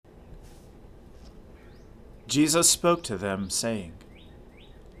Jesus spoke to them, saying,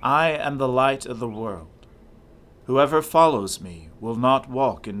 I am the light of the world. Whoever follows me will not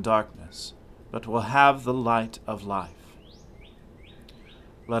walk in darkness, but will have the light of life.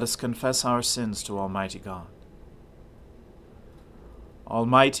 Let us confess our sins to Almighty God.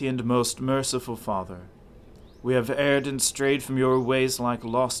 Almighty and most merciful Father, we have erred and strayed from your ways like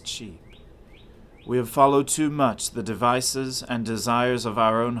lost sheep. We have followed too much the devices and desires of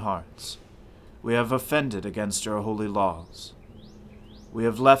our own hearts. We have offended against your holy laws. We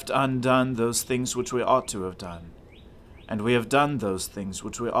have left undone those things which we ought to have done, and we have done those things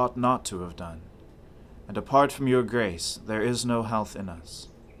which we ought not to have done. And apart from your grace, there is no health in us.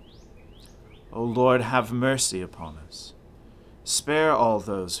 O Lord, have mercy upon us. Spare all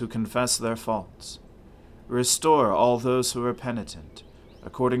those who confess their faults. Restore all those who are penitent,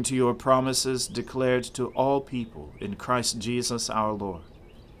 according to your promises declared to all people in Christ Jesus our Lord.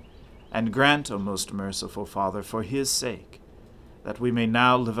 And grant, O most merciful Father, for his sake, that we may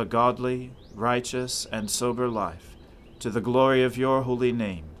now live a godly, righteous, and sober life, to the glory of your holy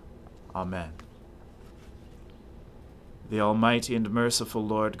name. Amen. The Almighty and merciful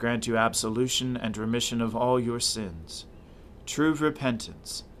Lord grant you absolution and remission of all your sins, true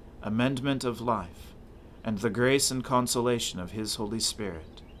repentance, amendment of life, and the grace and consolation of his Holy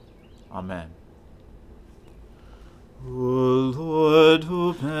Spirit. Amen. O Lord,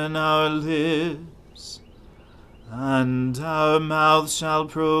 open our lips, and our mouth shall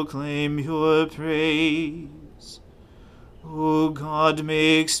proclaim your praise. O God,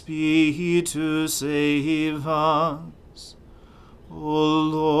 make speed to save us. O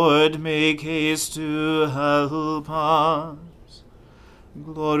Lord, make haste to help us.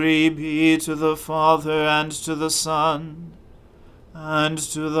 Glory be to the Father, and to the Son, and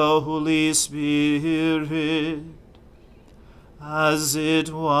to the Holy Spirit, as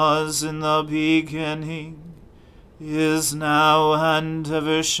it was in the beginning, is now, and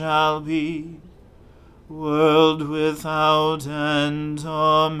ever shall be, world without end.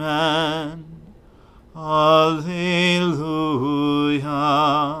 Amen. Alleluia.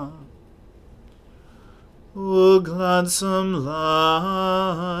 O gladsome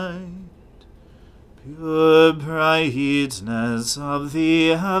light, pure brightness of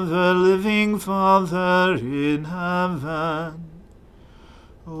the ever-living Father in heaven,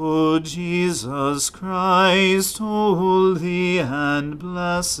 O Jesus Christ, holy and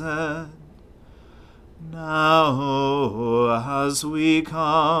blessed, now as we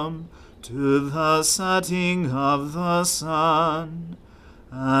come to the setting of the sun,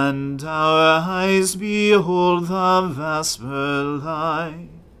 and our eyes behold the vesper light,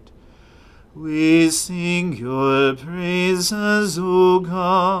 we sing your praises, O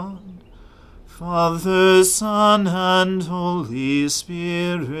God, Father, Son, and Holy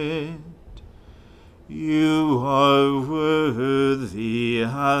Spirit. You are worthy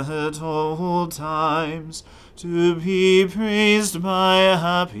at all times to be praised by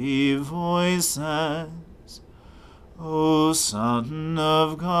happy voices, O Son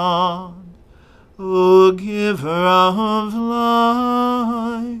of God, O Giver of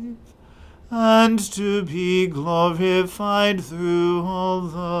life, and to be glorified through all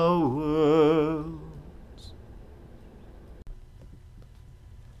the world.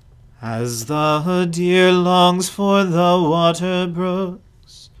 As the deer longs for the water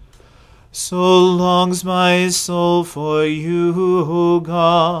brooks, so longs my soul for you, O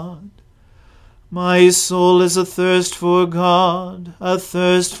God. My soul is athirst for God,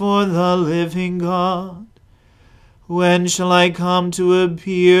 athirst for the living God. When shall I come to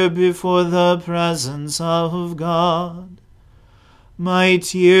appear before the presence of God? My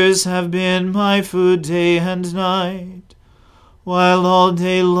tears have been my food day and night, while all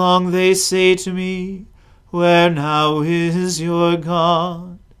day long they say to me, Where now is your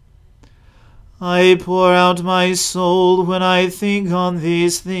God? I pour out my soul when I think on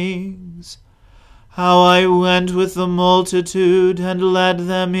these things, how I went with the multitude and led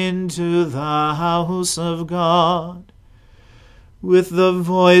them into the house of God, with the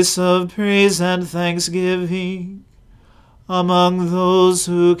voice of praise and thanksgiving, among those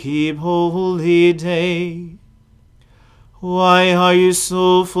who keep holy day. Why are you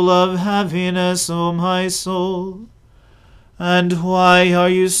so full of heaviness, O my soul? And why are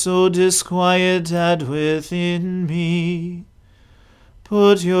you so disquieted within me?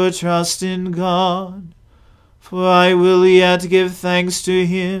 Put your trust in God, for I will yet give thanks to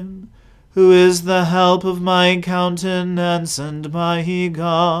him, who is the help of my countenance and my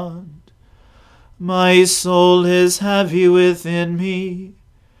God. My soul is heavy within me.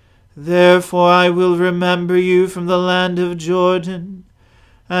 Therefore I will remember you from the land of Jordan,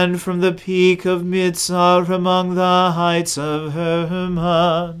 and from the peak of Mitzar among the heights of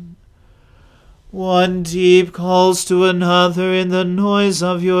Hermon. One deep calls to another in the noise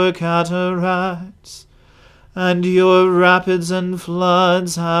of your cataracts, and your rapids and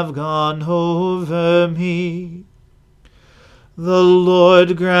floods have gone over me. The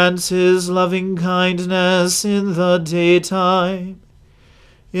Lord grants his loving kindness in the daytime.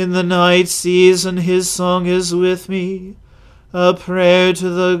 In the night season his song is with me, a prayer to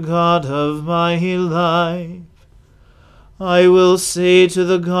the God of my life. I will say to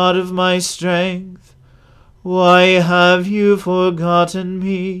the God of my strength, why have you forgotten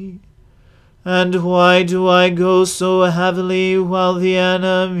me? And why do I go so heavily while the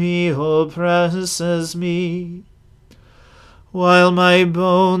enemy oppresses me? While my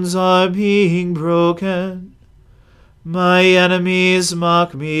bones are being broken, my enemies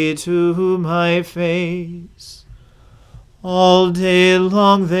mock me to my face. All day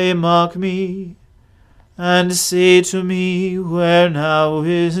long they mock me, and say to me, where now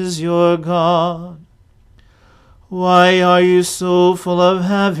is your God? Why are you so full of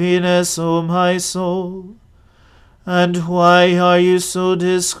heaviness, O my soul? And why are you so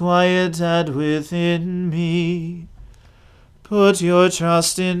disquieted within me? Put your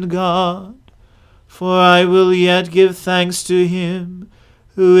trust in God, for I will yet give thanks to him,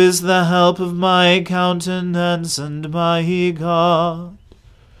 who is the help of my countenance and my God.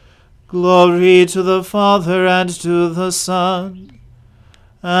 Glory to the Father, and to the Son,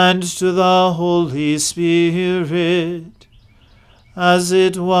 and to the Holy Spirit, as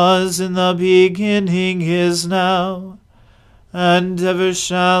it was in the beginning, is now, and ever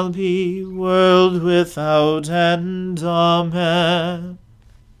shall be, world without end. Amen.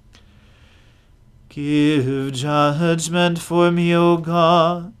 Give judgment for me, O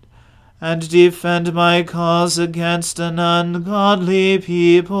God, and defend my cause against an ungodly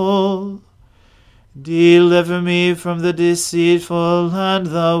people. Deliver me from the deceitful and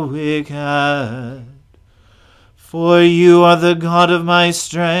the wicked. For you are the God of my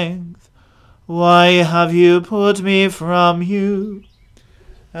strength. Why have you put me from you?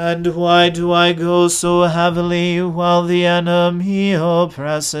 And why do I go so heavily while the enemy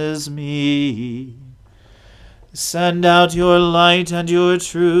oppresses me? Send out your light and your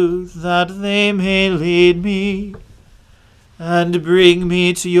truth, that they may lead me, and bring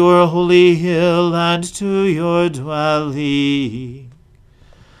me to your holy hill and to your dwelling,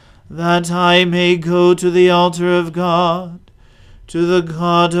 that I may go to the altar of God, to the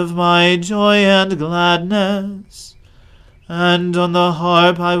God of my joy and gladness. And on the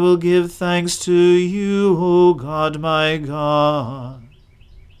harp I will give thanks to you, O God my God.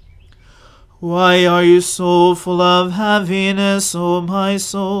 Why are you so full of heaviness, O my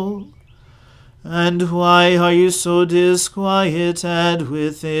soul? And why are you so disquieted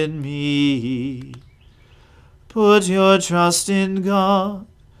within me? Put your trust in God,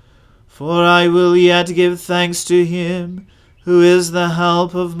 for I will yet give thanks to him, who is the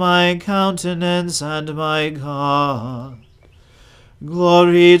help of my countenance and my God.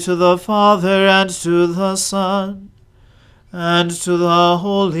 Glory to the Father, and to the Son, and to the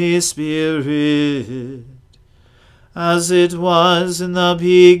Holy Spirit, as it was in the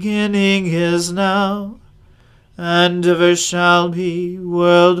beginning, is now, and ever shall be,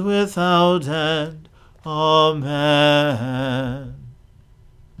 world without end. Amen.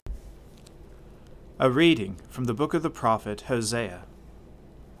 A reading from the book of the prophet Hosea.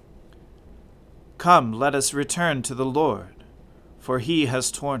 Come, let us return to the Lord, for he has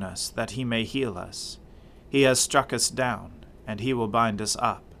torn us, that he may heal us. He has struck us down, and he will bind us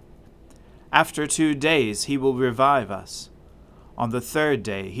up. After 2 days he will revive us. On the 3rd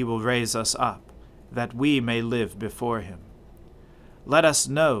day he will raise us up, that we may live before him. Let us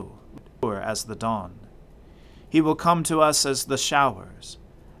know, as the dawn. He will come to us as the showers,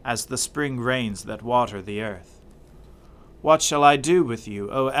 as the spring rains that water the earth. What shall I do with you,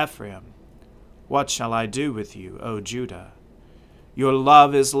 O Ephraim? What shall I do with you, O Judah? Your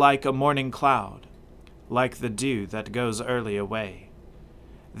love is like a morning cloud, like the dew that goes early away.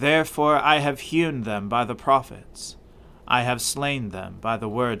 Therefore I have hewn them by the prophets. I have slain them by the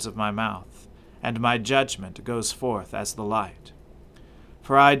words of my mouth, and my judgment goes forth as the light.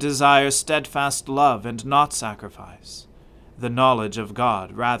 For I desire steadfast love and not sacrifice, the knowledge of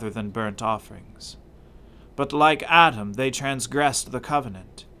God rather than burnt offerings. But like Adam they transgressed the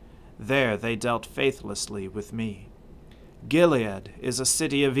covenant. There they dealt faithlessly with me. Gilead is a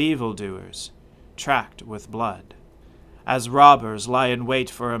city of evildoers, tracked with blood. As robbers lie in wait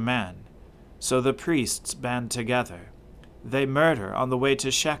for a man, so the priests band together. They murder on the way to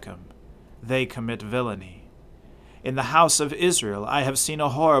Shechem. They commit villainy. In the house of Israel I have seen a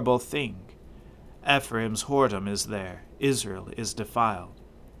horrible thing. Ephraim's whoredom is there, Israel is defiled.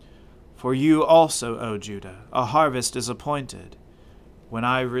 For you also, O Judah, a harvest is appointed, when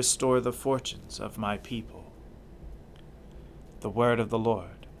I restore the fortunes of my people. The word of the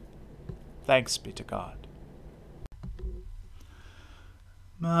Lord. Thanks be to God.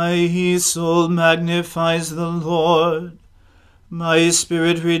 My soul magnifies the Lord. My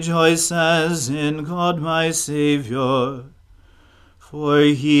spirit rejoices in God my Saviour. For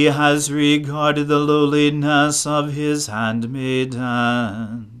he has regarded the lowliness of his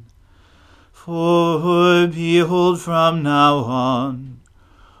handmaiden. For behold, from now on,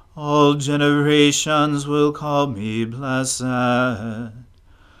 all generations will call me blessed.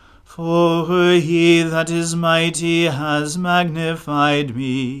 For he that is mighty has magnified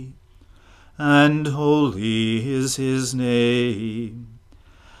me, and holy is his name.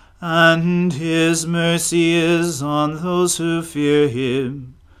 And his mercy is on those who fear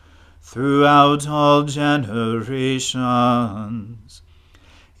him throughout all generations.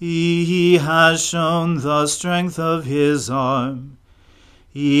 He has shown the strength of his arm.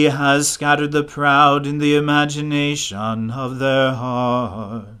 He has scattered the proud in the imagination of their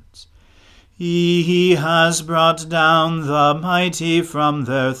hearts. He has brought down the mighty from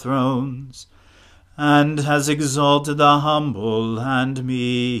their thrones, and has exalted the humble and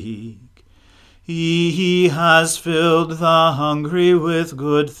meek. He has filled the hungry with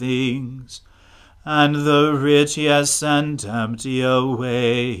good things, and the rich he has sent empty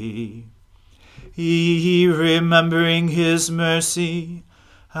away. He, remembering his mercy,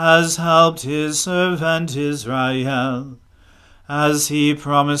 has helped his servant Israel, as he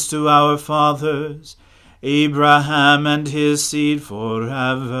promised to our fathers, Abraham and his seed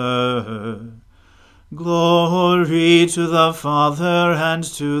forever. Glory to the Father, and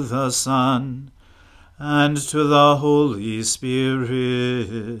to the Son, and to the Holy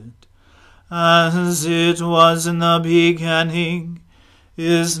Spirit, as it was in the beginning,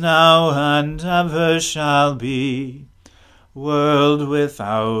 is now, and ever shall be, world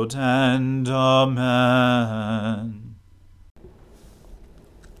without end. Amen.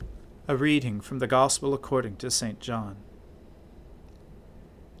 A reading from the Gospel according to St. John.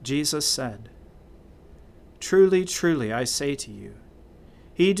 Jesus said, "Truly, truly, I say to you,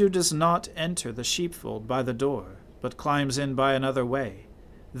 he who does not enter the sheepfold by the door, but climbs in by another way,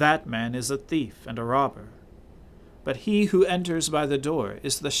 that man is a thief and a robber. But he who enters by the door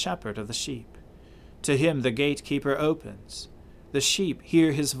is the shepherd of the sheep. To him the gatekeeper opens. The sheep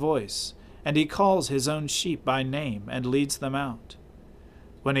hear his voice, and he calls his own sheep by name and leads them out.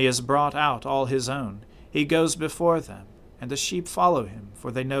 When he has brought out all his own, he goes before them, and the sheep follow him,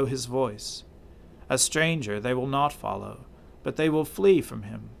 for they know his voice. A stranger they will not follow, but they will flee from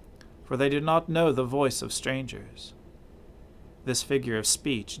him, for they do not know the voice of strangers." This figure of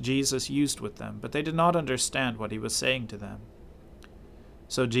speech Jesus used with them, but they did not understand what he was saying to them.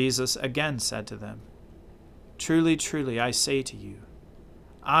 So Jesus again said to them, "Truly, truly, I say to you,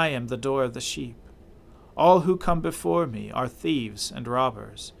 I am the door of the sheep. All who come before me are thieves and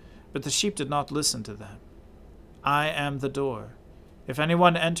robbers, but the sheep did not listen to them. I am the door. If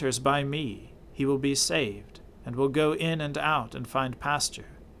anyone enters by me, he will be saved, and will go in and out and find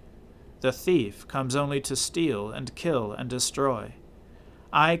pasture. The thief comes only to steal and kill and destroy.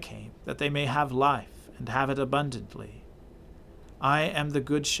 I came that they may have life and have it abundantly. I am the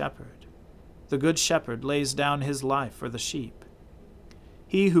good shepherd. The good shepherd lays down his life for the sheep.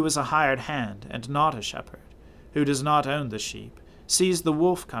 He who is a hired hand and not a shepherd, who does not own the sheep, sees the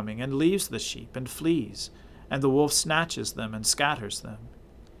wolf coming and leaves the sheep and flees, and the wolf snatches them and scatters them.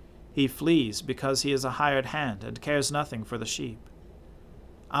 He flees because he is a hired hand and cares nothing for the sheep.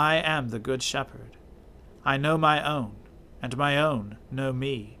 I am the good shepherd. I know my own, and my own know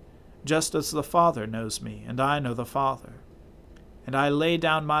me, just as the Father knows me, and I know the Father. And I lay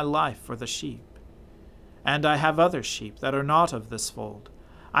down my life for the sheep. And I have other sheep that are not of this fold.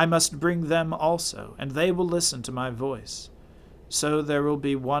 I must bring them also, and they will listen to my voice. So there will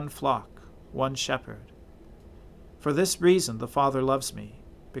be one flock, one shepherd. For this reason the Father loves me,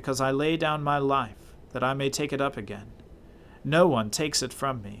 because I lay down my life, that I may take it up again. No one takes it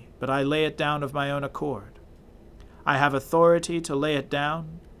from me, but I lay it down of my own accord. I have authority to lay it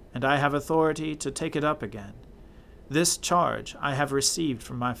down, and I have authority to take it up again. This charge I have received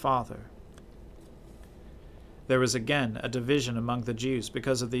from my Father." There was again a division among the Jews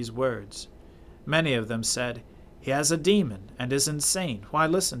because of these words. Many of them said, "He has a demon and is insane. Why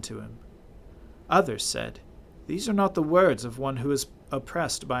listen to him?" Others said, "These are not the words of one who is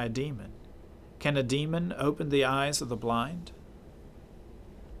oppressed by a demon. Can a demon open the eyes of the blind?"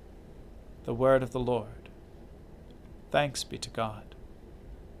 The word of the Lord. Thanks be to God.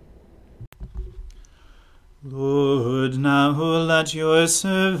 Lord, now let your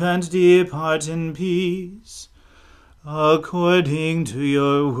servant depart in peace, according to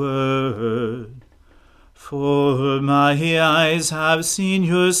your word. For my eyes have seen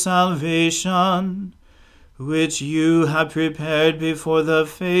your salvation, which you have prepared before the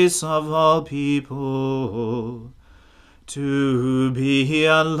face of all people, to be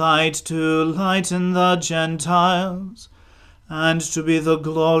a light to lighten the Gentiles, and to be the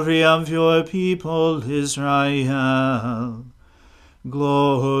glory of your people Israel.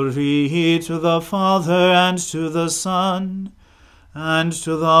 Glory to the Father, and to the Son, and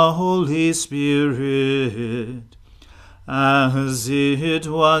to the Holy Spirit, as it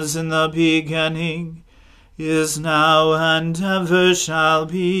was in the beginning, is now, and ever shall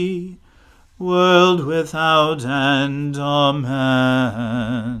be, world without end.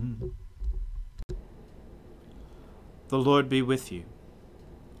 Amen. The Lord be with you.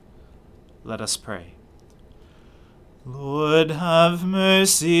 Let us pray. Lord, have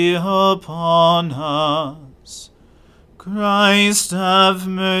mercy upon us. Christ, have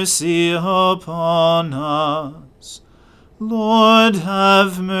mercy upon us. Lord,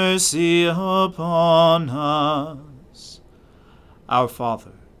 have mercy upon us. Our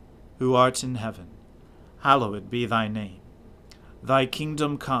Father, who art in heaven, hallowed be thy name. Thy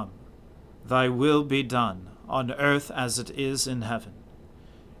kingdom come, thy will be done, on earth as it is in heaven.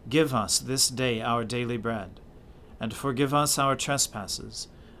 Give us this day our daily bread, and forgive us our trespasses,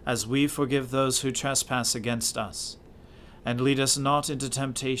 as we forgive those who trespass against us. And lead us not into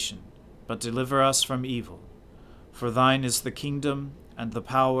temptation, but deliver us from evil. For thine is the kingdom, and the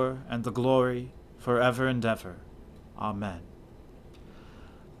power, and the glory, forever and ever. Amen.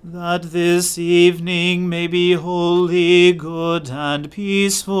 That this evening may be holy, good, and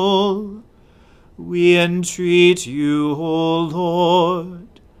peaceful, we entreat you, O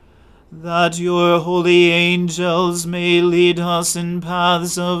Lord, that your holy angels may lead us in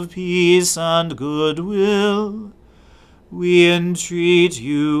paths of peace and goodwill. We entreat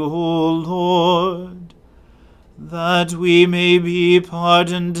you, O Lord, that we may be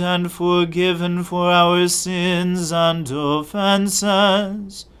pardoned and forgiven for our sins and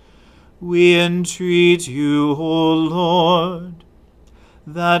offenses. We entreat you, O Lord,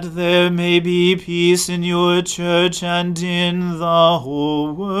 that there may be peace in your church and in the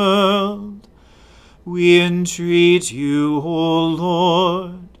whole world. We entreat you, O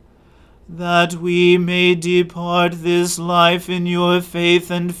Lord, that we may depart this life in your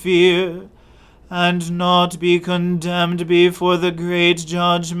faith and fear, and not be condemned before the great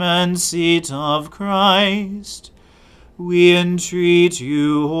judgment seat of Christ. We entreat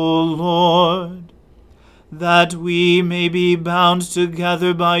you, O Lord, that we may be bound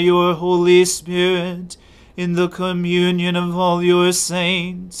together by your Holy Spirit in the communion of all your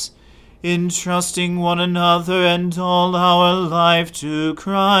saints, entrusting one another and all our life to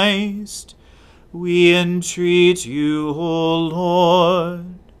Christ. We entreat you, O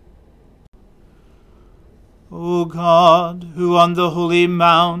Lord. O God, who on the holy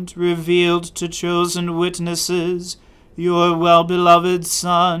mount revealed to chosen witnesses your well-beloved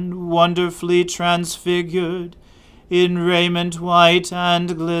Son, wonderfully transfigured, in raiment white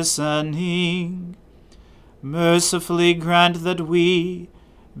and glistening, mercifully grant that we,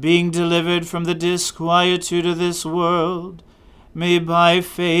 being delivered from the disquietude of this world, may by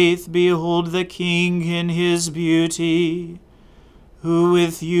faith behold the King in his beauty, who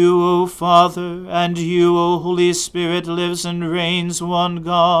with you, O Father, and you, O Holy Spirit, lives and reigns one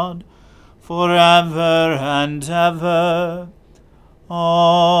God, forever and ever.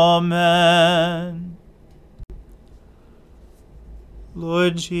 Amen.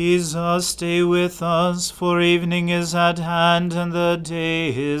 Lord Jesus, stay with us, for evening is at hand and the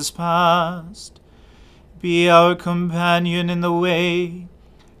day is past. Be our companion in the way,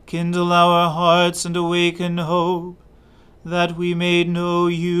 kindle our hearts and awaken hope, that we may know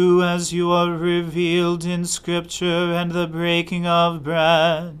you as you are revealed in Scripture and the breaking of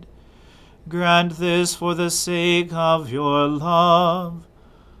bread. Grant this for the sake of your love.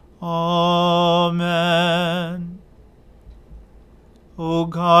 Amen. O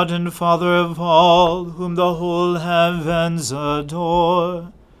God and Father of all, whom the whole heavens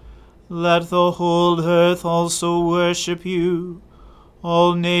adore, let the whole earth also worship you,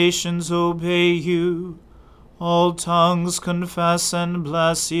 all nations obey you, all tongues confess and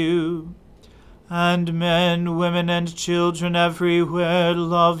bless you, and men, women, and children everywhere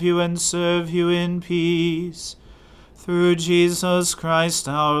love you and serve you in peace, through Jesus Christ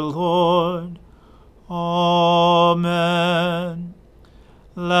our Lord. Amen.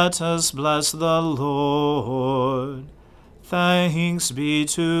 Let us bless the Lord. Thanks be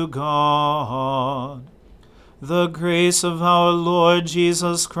to God. The grace of our Lord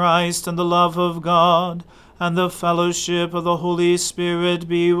Jesus Christ, and the love of God, and the fellowship of the Holy Spirit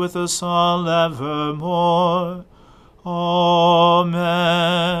be with us all evermore. Amen.